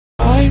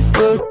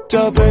looked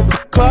up at the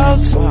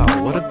clouds.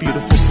 Wow, what a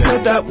beautiful day. You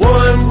said that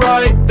one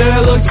right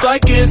there looks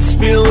like it's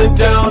feeling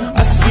down.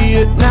 I see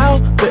it now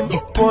that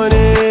you've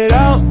pointed it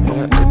out.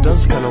 Yeah, it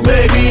does kind of.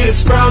 Maybe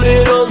it's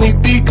frowning only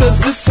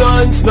because the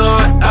sun's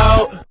not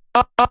out.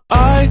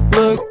 I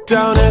look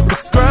down at the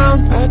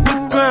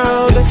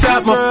ground, and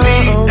tap my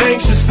feet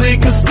anxiously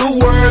cause the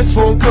words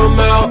won't come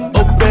out.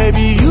 Oh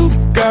baby,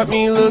 you've got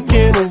me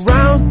looking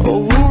around,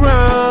 oh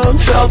around,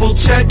 double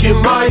checking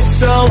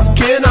myself,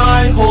 can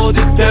I hold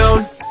it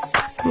down?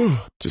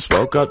 Just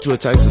woke up to a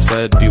text that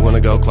said, do you want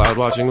to go cloud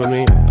watching with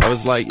me? I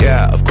was like,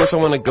 yeah, of course I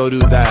want to go do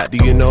that.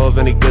 Do you know of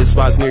any good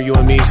spots near you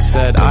and me? She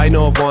said, I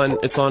know of one,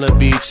 it's on a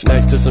beach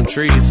next to some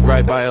trees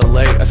right by a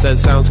lake. I said,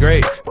 sounds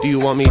great. Do you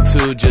want me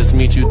to just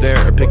meet you there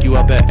or pick you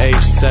up at 8?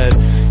 She said,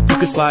 you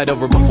could slide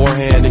over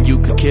beforehand and you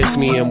could kiss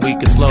me and we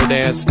could slow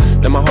dance.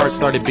 Then my heart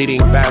started beating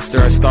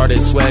faster, I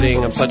started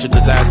sweating, I'm such a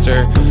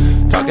disaster.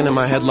 Talking in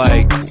my head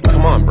like,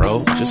 come on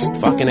bro, just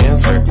fucking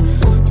answer.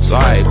 So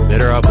I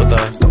hit her up with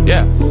a,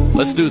 yeah,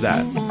 let's do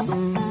that.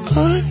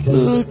 I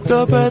looked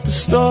up at the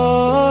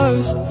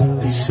stars.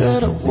 You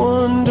said I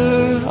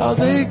wonder how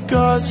they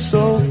got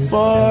so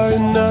far.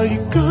 And now you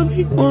got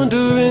me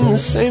wondering the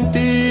same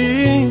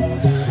thing.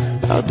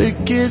 How'd they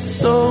get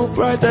so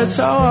bright? That's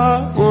how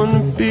I wanna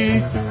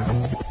be.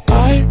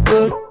 I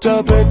looked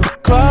up at the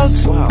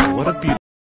clouds. Wow, what a beautiful